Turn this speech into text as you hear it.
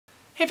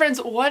Hey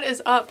friends, what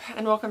is up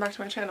and welcome back to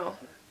my channel.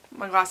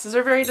 My glasses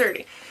are very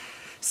dirty.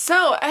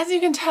 So as you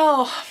can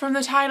tell from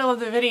the title of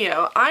the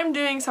video, I'm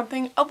doing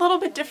something a little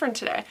bit different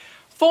today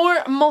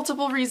for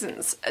multiple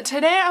reasons.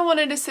 Today I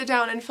wanted to sit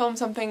down and film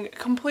something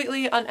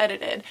completely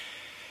unedited.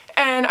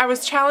 And I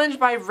was challenged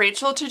by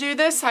Rachel to do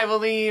this. I will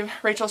leave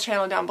Rachel's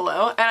channel down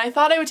below. And I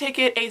thought I would take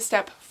it a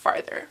step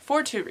farther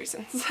for two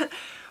reasons.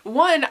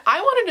 One,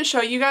 I wanted to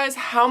show you guys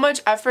how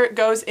much effort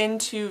goes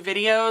into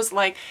videos.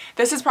 Like,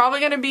 this is probably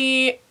going to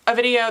be a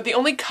video, the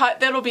only cut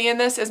that'll be in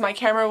this is my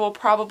camera will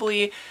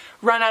probably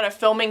run out of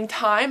filming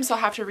time, so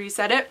I'll have to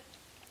reset it.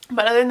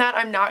 But other than that,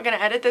 I'm not going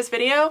to edit this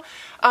video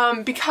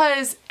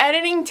because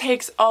editing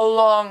takes a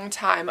long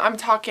time. I'm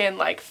talking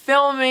like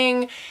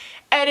filming,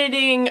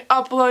 editing,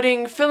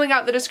 uploading, filling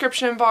out the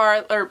description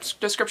bar or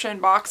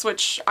description box,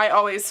 which I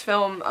always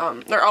film,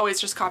 or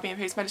always just copy and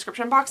paste my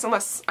description box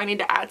unless I need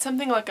to add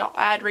something, like I'll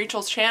add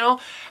Rachel's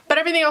channel, but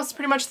everything else is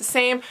pretty much the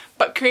same.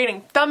 But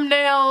creating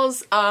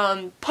thumbnails,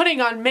 putting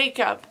on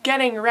makeup,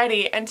 getting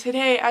ready, and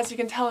today, as you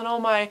can tell in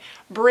all my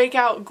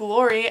breakout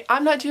glory,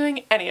 I'm not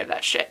doing any of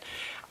that shit.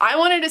 I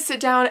wanted to sit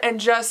down and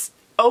just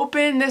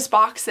open this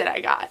box that I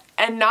got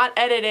and not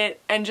edit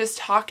it and just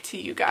talk to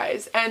you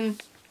guys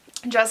and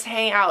just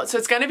hang out. So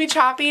it's gonna be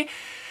choppy,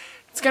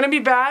 it's gonna be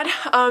bad.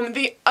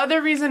 The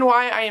other reason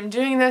why I am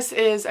doing this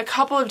is a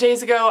couple of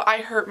days ago I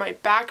hurt my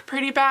back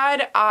pretty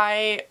bad.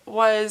 I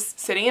was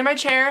sitting in my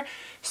chair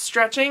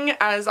stretching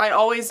as I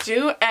always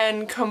do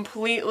and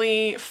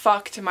completely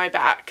fucked my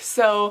back.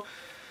 So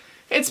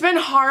it's been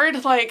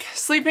hard, like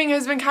sleeping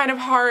has been kind of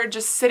hard,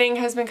 just sitting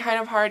has been kind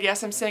of hard.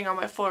 Yes, I'm sitting on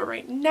my floor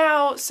right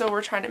now, so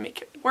we're trying to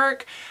make it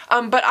work.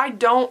 But I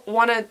don't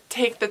want to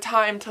take the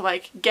time to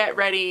like get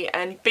ready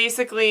and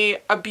basically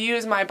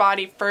abuse my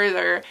body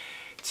further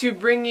to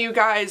bring you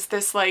guys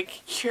this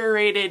like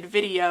curated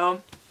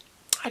video.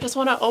 I just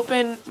want to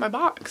open my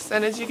box,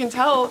 and as you can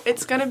tell,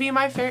 it's gonna be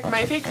my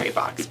Faecrate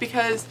box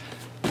because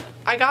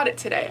I got it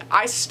today.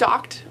 I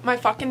stalked my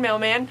fucking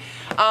mailman.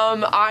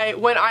 When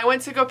I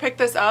went to go pick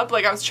this up,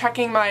 like I was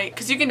checking my,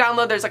 cause you can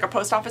download, there's like a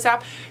post office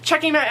app,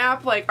 checking my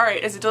app like, all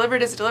right, is it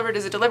delivered, is it delivered,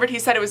 is it delivered? He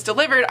said it was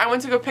delivered. I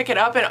went to go pick it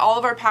up and all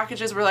of our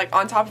packages were like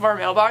on top of our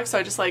mailbox, so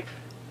I just like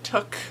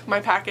took my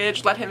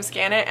package, let him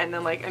scan it, and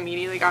then like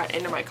immediately got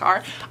into my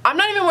car. I'm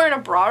not even wearing a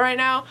bra right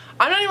now.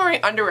 I'm not even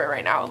wearing underwear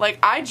right now. Like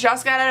I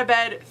just got out of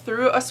bed,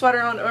 threw a sweater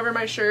on over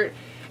my shirt,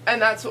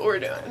 and that's what we're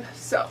doing.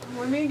 So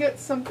let me get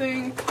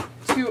something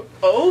to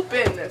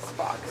open this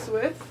box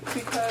with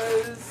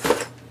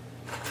because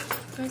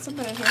there's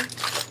something in here.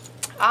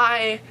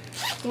 I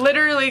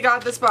literally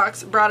got this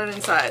box, brought it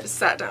inside,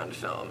 sat down to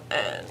film,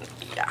 and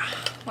yeah,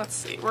 let's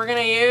see. We're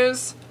gonna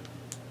use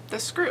the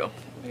screw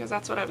because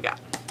that's what I've got.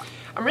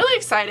 I'm really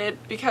excited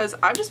because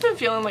I've just been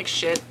feeling like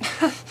shit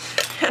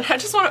and I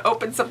just want to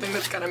open something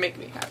that's gonna make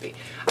me happy.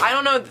 I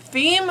don't know the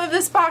theme of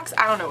this box,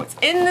 I don't know what's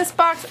in this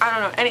box, I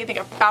don't know anything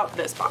about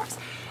this box.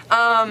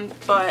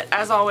 But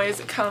as always,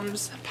 it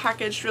comes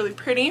packaged really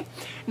pretty.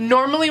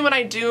 Normally when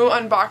I do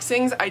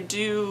unboxings, I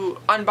do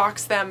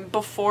unbox them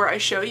before I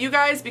show you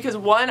guys because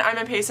one, I'm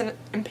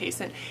impatient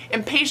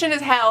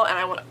as hell,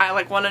 and I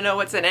like want to know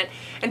what's in it,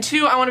 and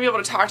two, I want to be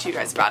able to talk to you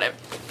guys about it.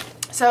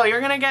 So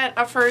you're gonna get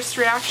a first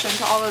reaction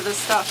to all of this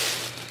stuff.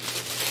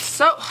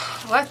 So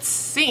let's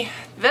see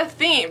the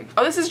theme.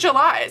 Oh, this is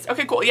July's.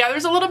 Okay, cool. Yeah,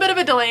 there's a little bit of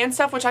a delay and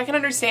stuff, which I can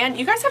understand.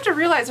 You guys have to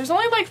realize there's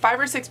only like 5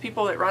 or 6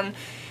 people that run,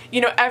 you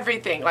know,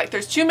 everything. Like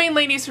there's 2 main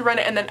ladies who run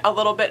it and then a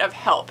little bit of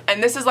help.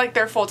 And this is like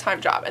their full-time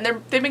job. And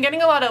they've been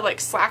getting a lot of like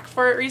slack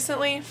for it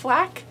recently.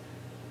 Flack?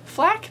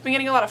 Been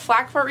getting a lot of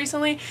flack for it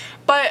recently,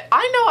 but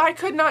I know I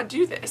could not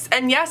do this.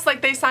 And yes,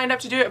 like they signed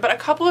up to do it, but a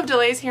couple of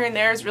delays here and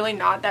there is really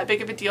not that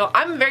big of a deal.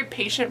 I'm a very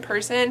patient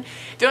person.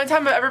 The only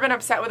time I've ever been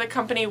upset with a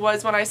company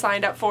was when I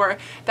signed up for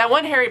that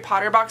one Harry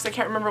Potter box. I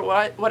can't remember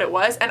what it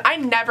was, and I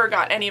never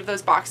got any of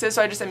those boxes,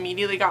 so I just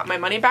immediately got my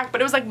money back, but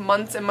it was like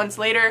months and months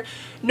later.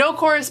 No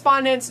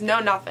correspondence, no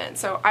nothing,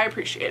 so I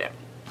appreciate it.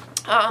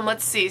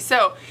 Let's see.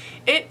 So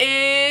it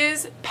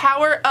is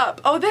Power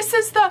Up. Oh, this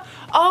is the,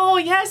 oh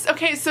yes,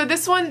 okay, so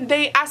this one,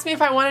 they asked me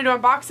if I wanted to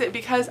unbox it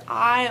because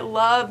I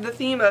love the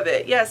theme of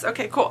it. Yes,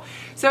 okay, cool.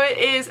 So it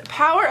is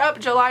Power Up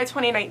July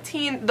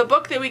 2019. The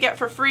book that we get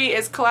for free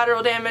is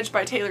Collateral Damage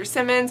by Taylor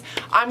Simmons.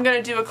 I'm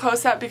gonna do a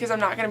close-up because I'm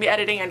not gonna be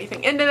editing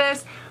anything into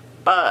this,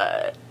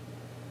 but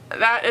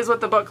that is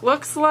what the book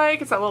looks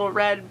like. It's that little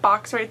red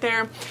box right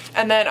there.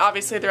 And then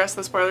obviously the rest of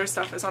the spoiler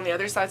stuff is on the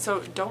other side, so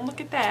don't look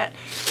at that.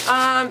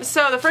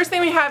 So the first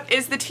thing we have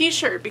is the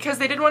t-shirt. Because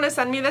they did want to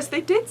send me this,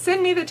 they did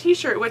send me the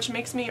t-shirt, which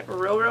makes me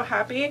real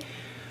happy.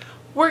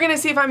 We're gonna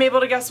see if I'm able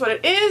to guess what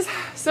it is.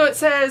 So it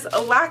says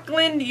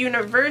Lackland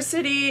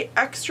University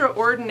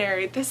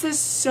Extraordinary. This is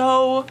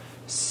so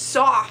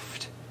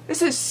soft.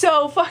 This is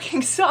so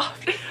fucking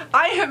soft.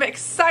 I am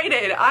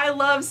excited. I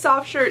love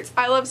soft shirts.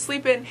 I love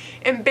sleeping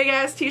in big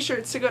ass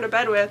t-shirts to go to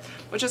bed with,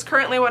 which is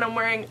currently what I'm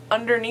wearing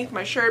underneath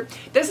my shirt.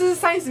 This is a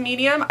size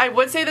medium. I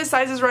would say the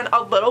sizes run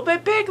a little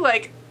bit big,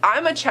 like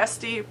I'm a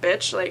chesty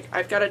bitch, like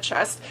I've got a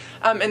chest,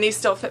 and these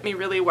still fit me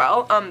really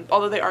well,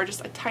 although they are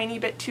just a tiny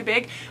bit too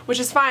big, which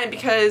is fine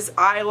because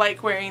I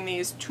like wearing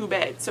these too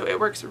big, so it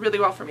works really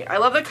well for me. I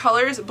love the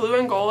colors. Blue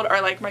and gold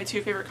are like my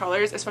two favorite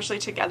colors, especially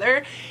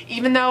together.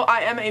 Even though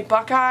I am a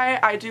Buckeye,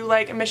 I do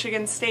like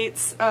Michigan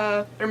State's,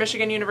 or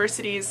Michigan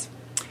University's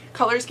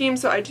color scheme,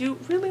 so I do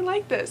really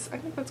like this. I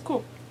think that's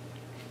cool.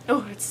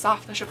 Oh, it's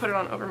soft. I should put it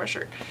on over my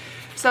shirt.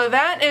 So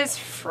that is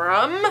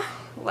from,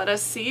 let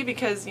us see,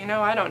 because, you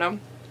know, I don't know.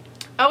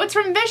 Oh, it's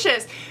from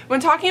Vicious. When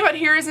talking about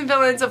heroes and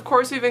villains, of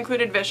course we've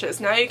included Vicious.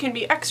 Now you can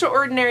be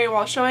extraordinary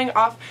while showing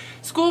off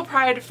school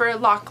pride for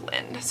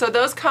Lockland. So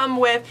those come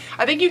with,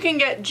 I think you can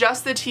get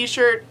just the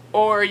t-shirt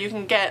or you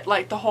can get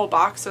like the whole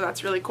box, so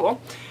that's really cool.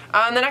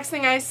 The next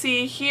thing I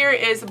see here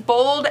is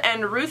Bold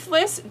and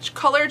Ruthless,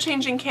 color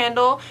changing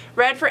candle,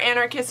 red for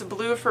Anarchist,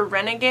 blue for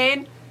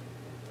Renegade.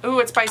 Ooh,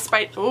 it's by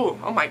Spite. Ooh,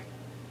 oh my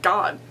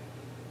god.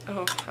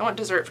 Oh, I want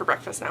dessert for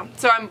breakfast now.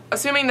 So I'm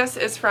assuming this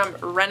is from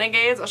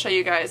Renegades. I'll show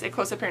you guys a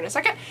close-up here in a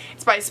second.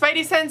 It's by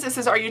Spidey Sense. This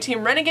is, are you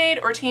Team Renegade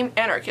or Team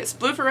Anarchist?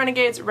 Blue for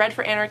Renegades, red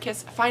for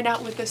Anarchists. Find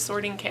out with this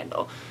sorting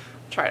candle.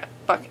 Try to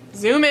fucking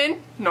zoom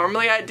in.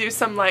 Normally I'd do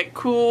some like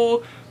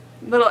cool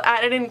little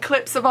added in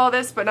clips of all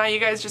this, but now you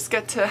guys just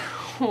get to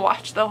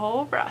watch the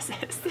whole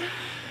process.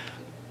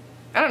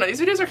 I don't know, these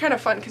videos are kind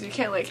of fun because you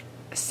can't like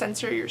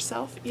censor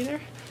yourself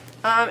either.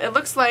 It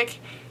looks like,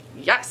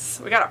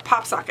 yes, we got a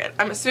pop socket.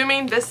 I'm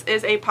assuming this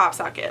is a pop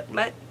socket.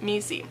 Let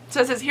me see.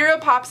 So it says Hero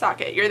Pop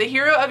Socket. You're the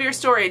hero of your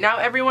story. Now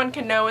everyone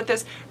can know with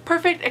this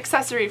perfect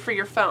accessory for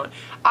your phone.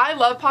 I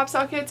love pop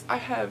sockets. I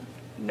have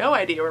no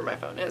idea where my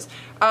phone is.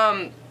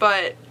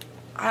 But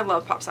I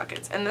love pop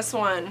sockets. And this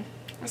one,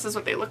 this is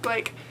what they look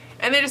like.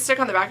 And they just stick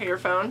on the back of your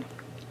phone.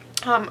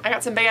 I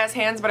got some big ass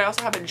hands, but I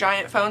also have a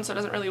giant phone, so it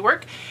doesn't really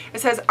work.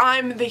 It says,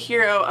 I'm the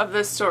hero of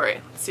this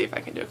story. Let's see if I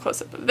can do a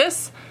close-up of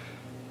this.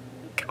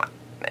 Come on.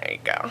 There you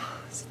go.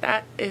 So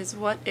that is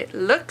what it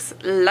looks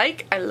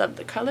like. I love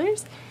the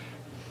colors.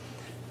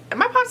 And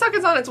my pop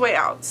socket's on its way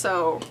out,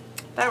 so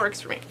that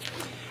works for me.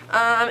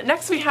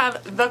 Next we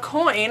have the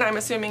coin, I'm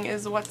assuming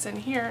is what's in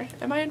here.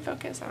 Am I in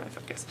focus? I'm in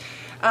focus.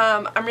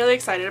 I'm really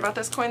excited about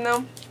this coin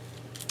though,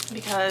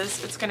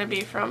 because it's going to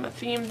be from a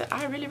theme that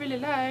I really, really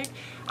like.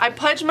 I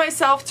pledge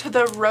myself to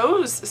the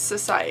Rose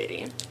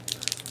Society.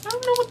 I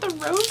don't know what the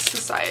Rose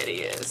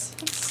Society is.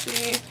 Let's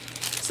see.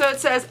 So it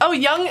says, oh,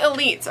 Young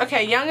Elites.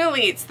 Okay, Young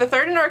Elites. The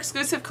third in our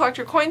exclusive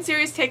collector coin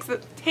series take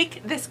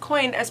this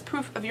coin as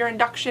proof of your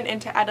induction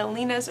into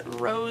Adelina's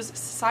Rose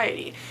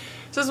Society.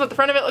 So this is what the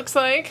front of it looks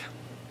like.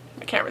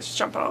 My camera's just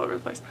jumping all over the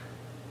place.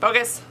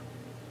 Focus.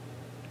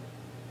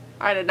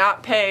 I did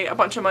not pay a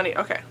bunch of money.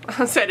 Okay,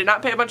 so I did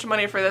not pay a bunch of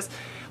money for this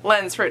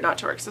lens for it not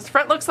to work. So this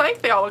front looks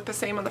like, they all look the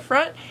same on the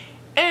front.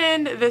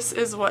 And this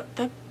is what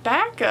the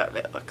back of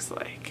it looks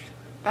like.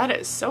 That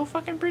is so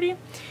fucking pretty.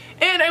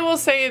 And I will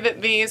say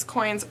that these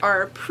coins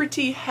are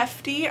pretty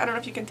hefty. I don't know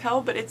if you can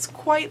tell, but it's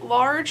quite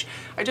large.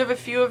 I do have a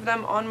few of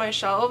them on my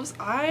shelves.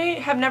 I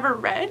have never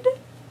read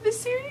this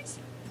series,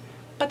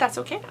 but that's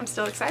okay. I'm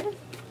still excited.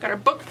 Got our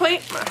book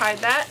plate. I'm gonna hide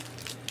that.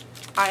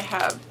 I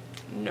have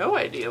no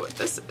idea what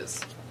this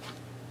is.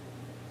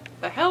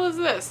 The hell is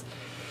this?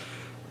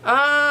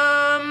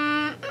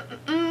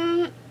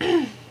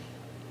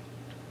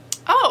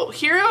 Oh,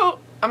 Hero,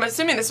 I'm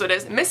assuming this is what it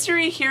is.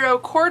 Mystery Hero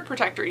Cord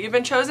Protector. You've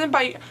been chosen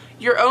by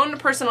your own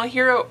personal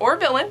hero or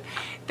villain.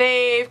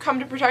 They've come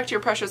to protect your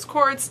precious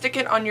cord. Stick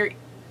it on your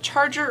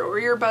charger or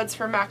earbuds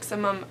for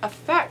maximum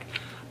effect.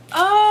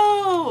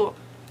 Oh!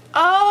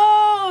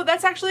 Oh,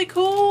 that's actually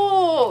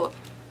cool.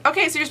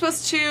 Okay, so you're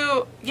supposed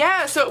to,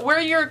 yeah, so where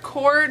your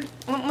cord,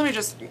 let me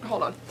just,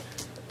 hold on.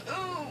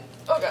 Oh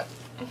god.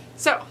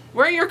 So,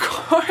 where your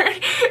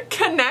cord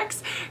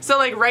connects, so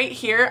like right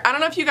here, I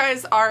don't know if you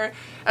guys are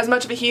as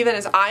much of a heathen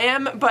as I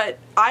am, but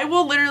I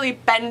will literally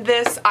bend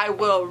this, I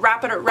will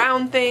wrap it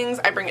around things,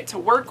 I bring it to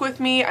work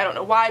with me, I don't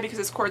know why, because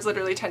this cord's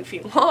literally 10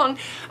 feet long,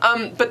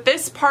 but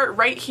this part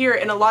right here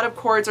in a lot of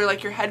cords, or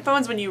like your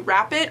headphones, when you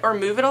wrap it or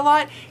move it a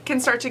lot,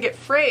 can start to get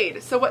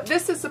frayed. So what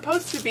this is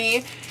supposed to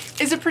be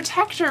is a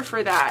protector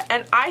for that,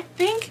 and I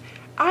think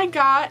I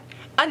got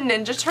a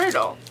Ninja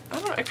Turtle. I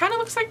don't know, it kind of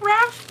looks like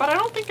Raph, but I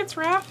don't think it's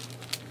Raph.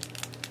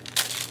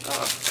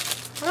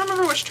 I don't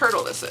remember which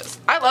turtle this is.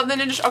 I love the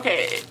Ninja,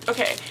 okay.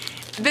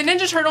 The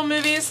Ninja Turtle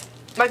movies,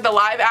 like the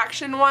live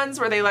action ones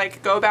where they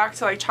like go back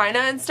to like China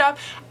and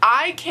stuff,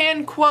 I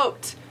can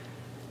quote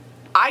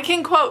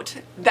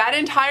that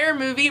entire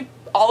movie,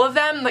 all of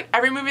them, like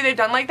every movie they've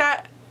done like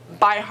that,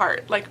 by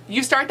heart. Like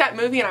you start that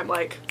movie and I'm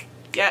like,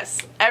 yes,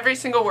 every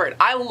single word.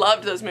 I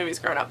loved those movies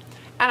growing up.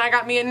 And I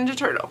got me a Ninja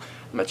Turtle.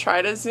 I'm gonna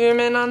try to zoom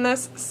in on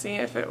this, see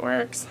if it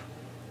works.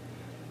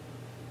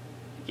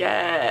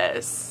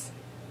 Yes.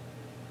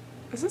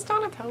 Is this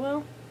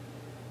Donatello?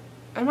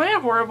 Am I a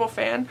horrible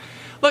fan?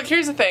 Look,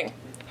 here's the thing.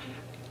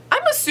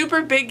 I'm a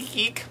super big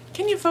geek.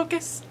 Can you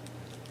focus?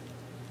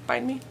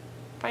 Find me?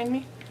 Find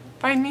me?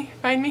 Find me,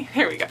 find me.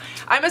 There we go.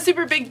 I'm a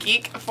super big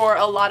geek for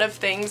a lot of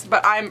things,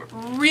 but I'm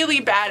really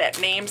bad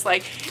at names.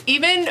 Like,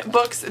 even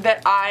books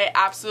that I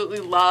absolutely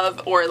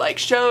love, or like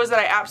shows that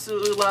I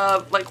absolutely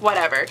love, like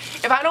whatever.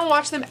 If I don't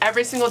watch them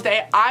every single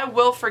day, I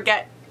will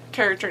forget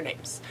character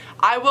names.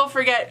 I will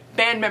forget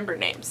band member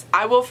names.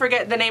 I will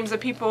forget the names of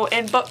people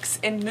in books,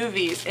 in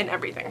movies, in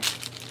everything.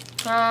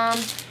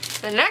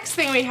 The next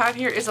thing we have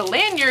here is a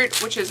lanyard,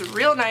 which is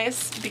real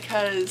nice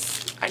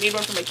because I need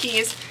one for my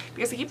keys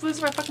because I keep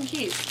losing my fucking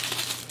keys.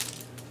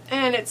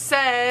 And it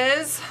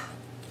says,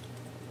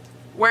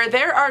 where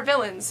there are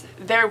villains,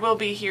 there will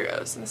be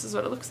heroes. And this is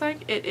what it looks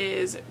like. It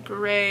is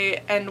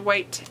gray and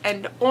white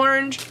and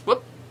orange.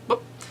 Whoop,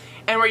 whoop.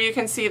 And where you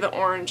can see the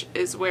orange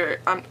is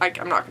where, I'm not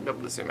going to be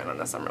able to zoom in on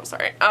this, I'm real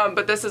sorry.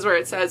 But this is where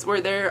it says,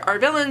 where there are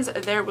villains,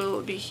 there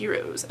will be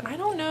heroes. And I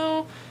don't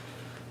know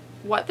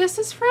what this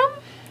is from.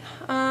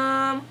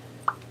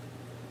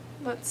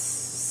 Let's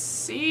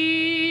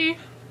see.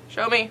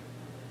 Show me.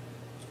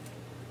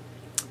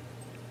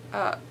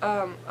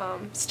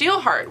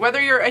 Steelheart.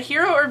 Whether you're a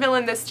hero or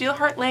villain, the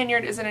Steelheart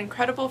lanyard is an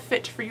incredible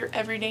fit for your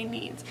everyday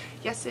needs.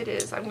 Yes, it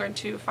is. I'm going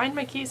to find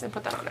my keys and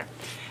put that on there.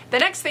 The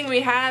next thing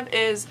we have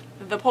is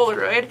the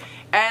Polaroid,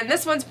 and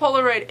this one's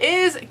Polaroid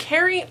is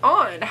Carry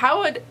On.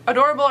 How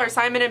adorable are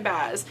Simon and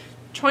Baz?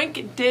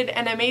 Choink did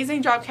an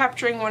amazing job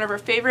capturing one of her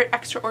favorite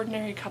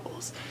extraordinary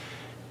couples.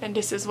 And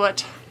this is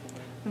what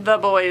the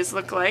boys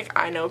look like.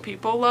 I know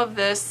people love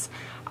this.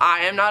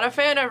 I am not a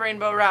fan of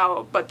Rainbow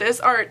Rowell, but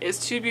this art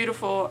is too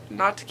beautiful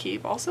not to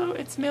keep. Also,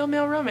 it's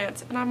male-male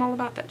romance, and I'm all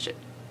about that shit.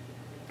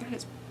 That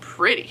is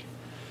pretty.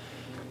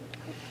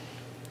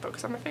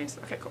 Focus on my face?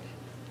 Okay, cool.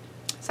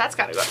 So that's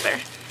gotta go up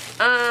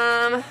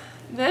there.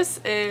 This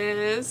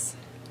is...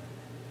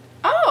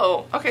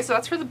 Oh! Okay, so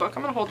that's for the book.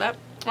 I'm gonna hold that.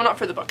 Well, not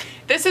for the book.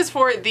 This is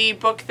for the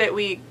book that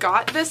we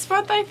got this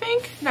month, I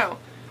think? No.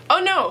 Oh,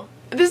 no!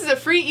 This is a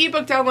free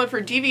ebook download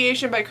for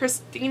Deviation by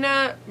Christine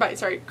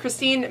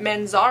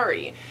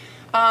Manzari.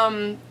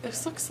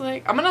 This looks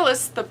like, I'm gonna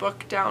list the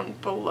book down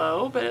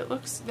below, but it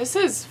looks, this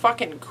is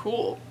fucking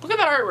cool. Look at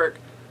that artwork.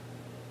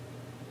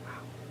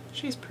 Wow,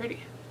 she's pretty.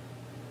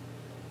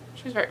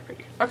 She's very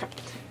pretty. Okay,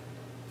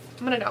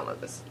 I'm gonna download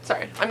this.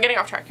 Sorry, I'm getting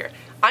off track here.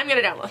 I'm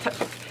gonna download that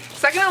book.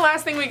 Second and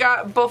last thing we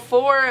got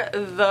before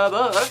the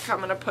book, I'm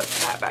gonna put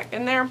that back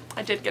in there.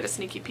 I did get a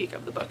sneaky peek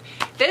of the book.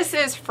 This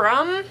is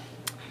from,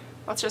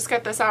 let's just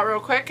get this out real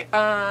quick.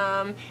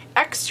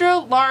 Extra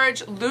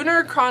Large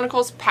Lunar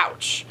Chronicles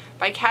Pouch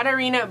by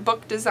Katarina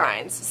Book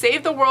Designs.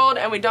 Save the world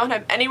and we don't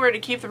have anywhere to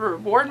keep the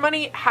reward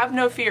money? Have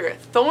no fear.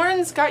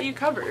 Thorns got you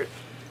covered.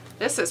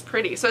 This is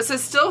pretty. So it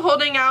says still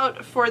holding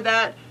out for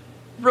that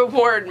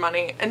reward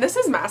money. And this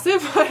is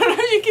massive. I don't know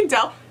if you can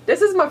tell.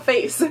 This is my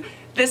face.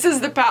 This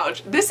is the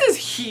pouch. This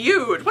is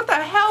huge. What the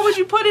hell would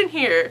you put in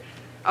here?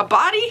 A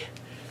body?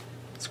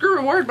 Screw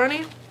reward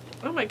money.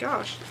 Oh my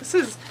gosh. This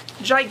is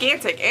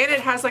gigantic. And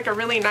it has like a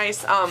really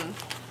nice, I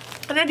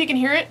don't know if you can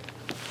hear it.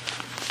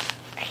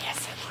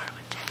 ASMR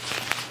with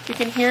that. You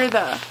can hear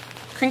the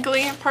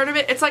crinkly part of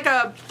it. It's like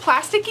a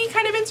plasticky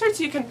kind of insert,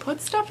 so you can put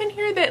stuff in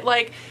here that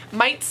like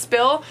might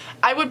spill.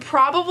 I would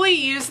probably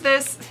use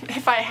this,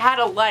 if I had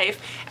a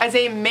life, as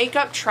a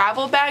makeup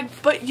travel bag,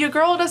 but your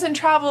girl doesn't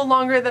travel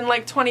longer than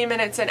like 20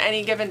 minutes in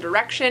any given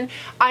direction.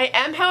 I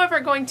am, however,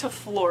 going to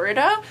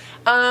Florida,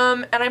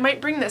 and I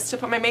might bring this to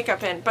put my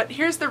makeup in, but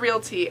here's the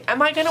real tea.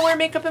 Am I gonna wear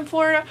makeup in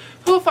Florida?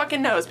 Who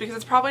fucking knows, because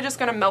it's probably just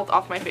gonna melt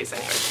off my face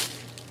anyway.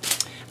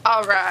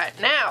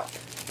 Alright, now,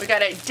 we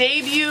got a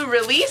debut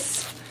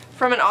release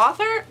from an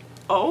author.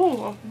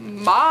 Oh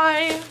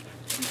my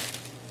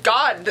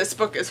god, this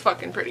book is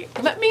fucking pretty.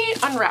 Let me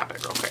unwrap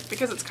it real quick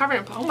because it's covered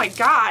in, oh my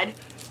god.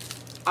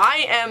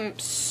 I am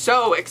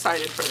so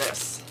excited for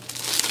this.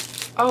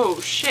 Oh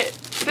shit,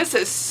 this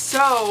is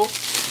so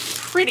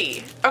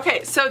pretty.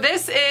 Okay, so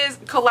this is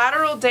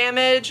Collateral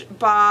Damage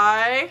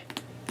by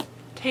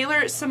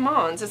Taylor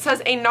Simons. It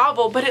says a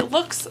novel, but it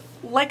looks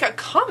like a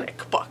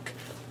comic book.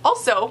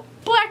 Also,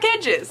 black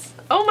edges.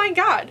 Oh my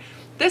god.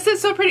 This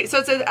is so pretty. So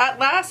it says, at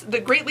last, the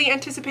greatly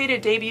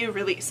anticipated debut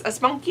release. A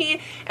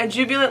spunky and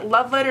jubilant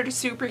love letter to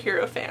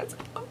superhero fans.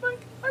 Oh my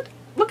god.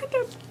 Look at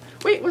that.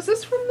 Wait, was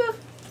this from the...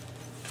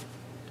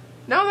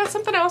 No, that's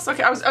something else.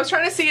 Okay, I was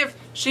trying to see if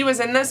she was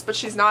in this, but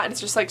she's not.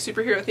 It's just like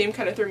superhero theme,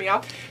 kind of threw me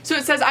off. So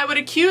it says, I would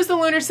accuse the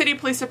Lunar City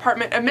Police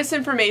Department of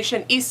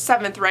misinformation. East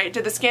 7th, right?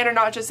 Did the scanner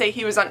not just say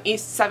he was on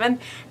East 7th?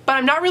 But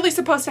I'm not really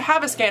supposed to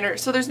have a scanner,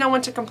 so there's no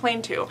one to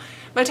complain to.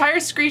 My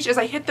tires screech as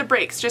I hit the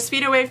brakes, just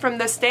feet away from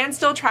the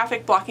standstill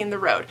traffic blocking the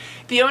road.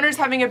 The owners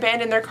having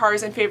abandoned their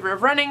cars in favor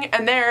of running,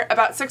 and there,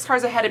 about 6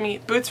 cars ahead of me,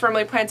 boots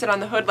firmly planted on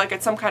the hood like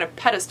it's some kind of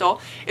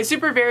pedestal, is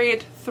Super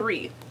Variant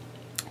 3.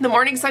 The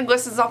morning sun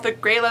glistens off the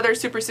gray leather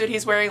supersuit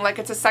he's wearing like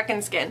it's a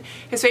second skin.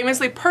 His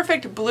famously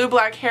perfect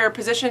blue-black hair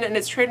positioned in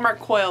its trademark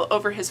coil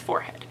over his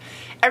forehead.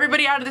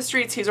 Everybody out of the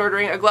streets, he's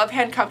ordering, a glove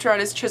hand cupped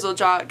around his chiseled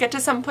jaw. Get to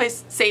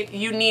someplace safe,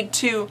 you need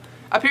to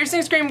A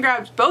piercing scream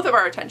grabs both of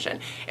our attention.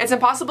 It's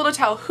impossible to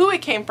tell who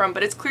it came from,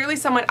 but it's clearly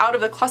someone out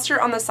of the cluster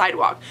on the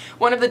sidewalk.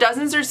 One of the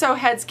dozens or so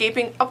heads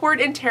gaping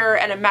upward in terror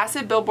and a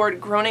massive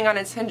billboard groaning on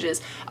its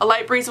hinges. A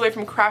light breeze away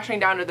from crashing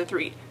down to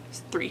the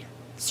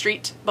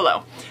street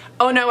below.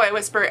 Oh no, I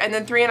whisper, and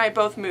then 3 and I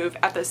both move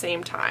at the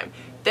same time.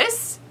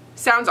 This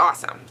sounds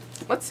awesome.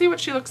 Let's see what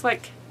she looks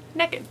like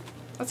naked.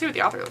 Let's see what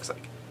the author looks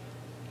like.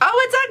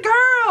 Oh, it's a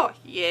girl!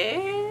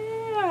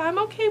 Yeah, I'm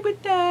okay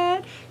with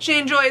that. She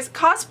enjoys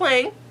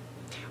cosplaying,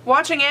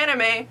 watching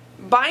anime,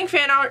 buying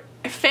fan art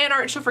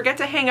she'll forget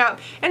to hang up,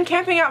 and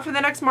camping out for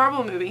the next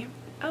Marvel movie.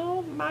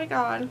 Oh my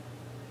god.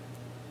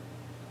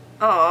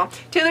 Aw.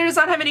 Taylor does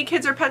not have any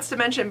kids or pets to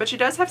mention, but she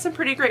does have some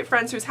pretty great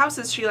friends whose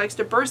houses she likes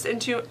to burst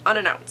into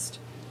unannounced.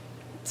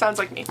 Sounds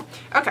like me.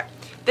 Okay,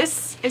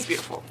 this is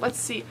beautiful. Let's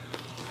see.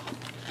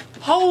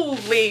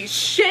 Holy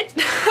shit!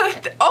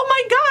 Oh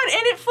my god,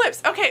 and it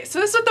flips. Okay, so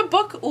this is what the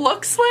book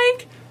looks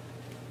like.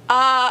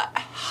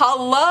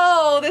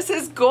 Hello, this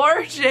is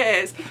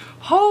gorgeous.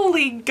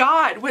 Holy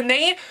god.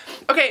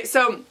 Okay,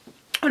 so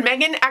when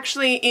Megan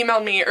actually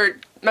emailed me or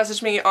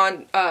messaged me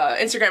on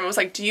Instagram and was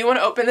like, do you want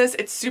to open this?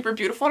 It's super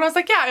beautiful. And I was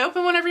like, yeah, I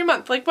open one every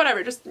month. Like,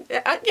 whatever, just,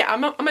 yeah,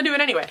 I'm gonna do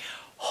it anyway.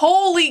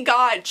 Holy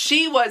god,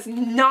 she was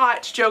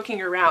not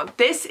joking around.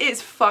 This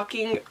is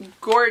fucking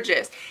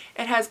gorgeous.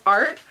 It has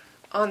art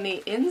on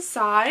the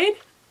inside.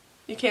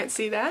 You can't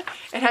see that.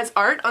 It has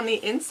art on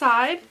the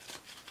inside,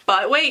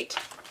 but wait,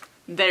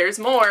 there's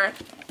more.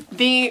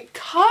 The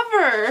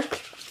cover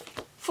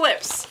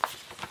flips.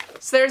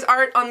 So there's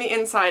art on the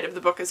inside of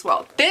the book as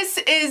well. This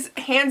is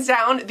hands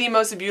down the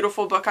most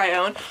beautiful book I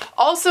own.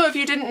 Also, if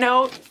you didn't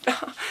know,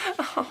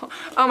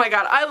 oh my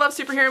god, I love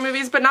superhero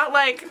movies, but not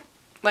like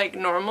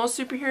normal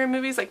superhero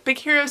movies, like Big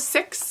Hero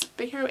 6,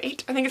 Big Hero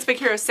 8, I think it's Big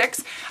Hero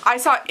 6. I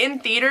saw it in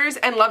theaters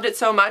and loved it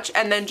so much,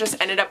 and then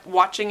just ended up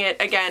watching it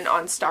again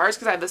on Stars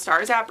because I have the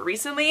Stars app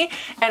recently,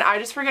 and I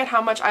just forget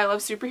how much I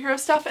love superhero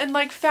stuff and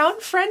like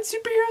found friend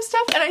superhero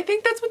stuff, and I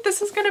think that's what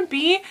this is gonna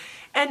be.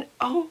 And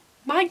oh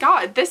my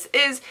god, this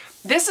is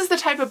the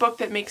type of book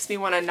that makes me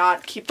want to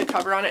not keep the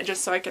cover on it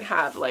just so I can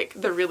have like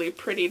the really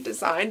pretty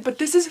design, but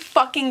this is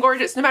fucking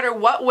gorgeous. No matter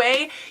what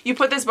way you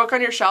put this book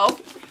on your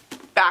shelf,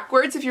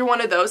 backwards, if you're one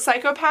of those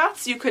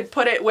psychopaths, you could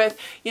put it with,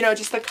 you know,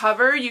 just the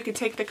cover. You could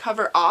take the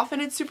cover off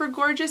and it's super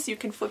gorgeous. You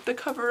can flip the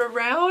cover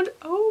around.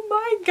 Oh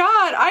my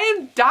god, I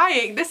am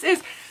dying. This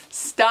is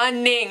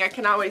stunning. I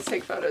cannot wait to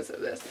take photos of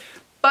this.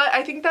 But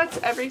I think that's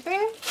everything.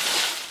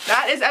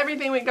 That is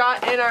everything we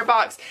got in our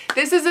box.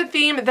 This is a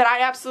theme that I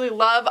absolutely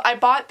love. I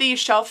bought the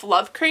Shelf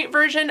Love Crate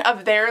version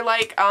of their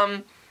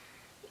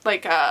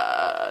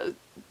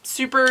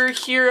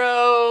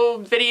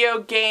superhero video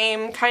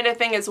game kind of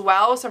thing as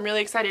well, so I'm really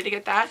excited to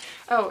get that.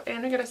 Oh,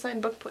 and I got a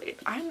signed book plate.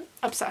 I'm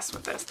obsessed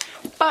with this.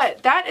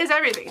 But that is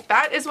everything.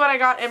 That is what I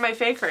got in my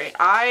Faecrate.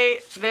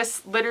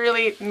 This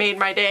literally made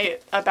my day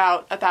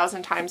about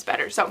 1,000 times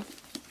better. So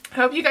I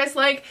hope you guys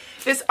like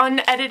this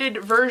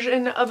unedited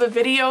version of a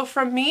video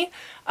from me.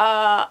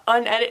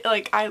 Unedited,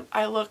 like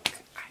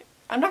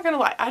I'm not gonna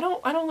lie, I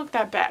don't look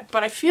that bad,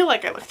 but I feel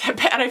like I look that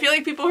bad. I feel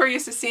like people who are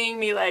used to seeing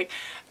me like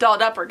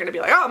dolled up are gonna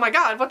be like, oh my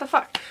god, what the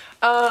fuck.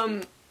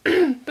 But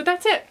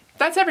that's it.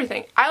 That's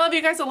everything. I love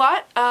you guys a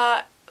lot.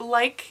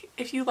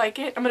 If you like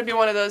it, I'm gonna be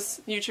one of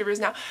those YouTubers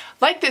now.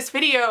 Like this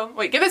video,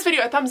 wait, give this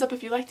video a thumbs up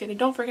if you liked it, and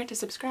don't forget to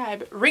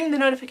subscribe. Ring the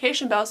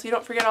notification bell so you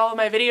don't forget all of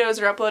my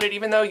videos are uploaded,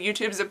 even though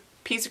YouTube's a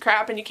piece of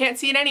crap and you can't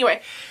see it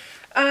anyway.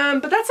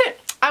 But that's it.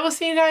 I will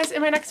see you guys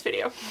in my next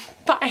video.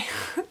 Bye.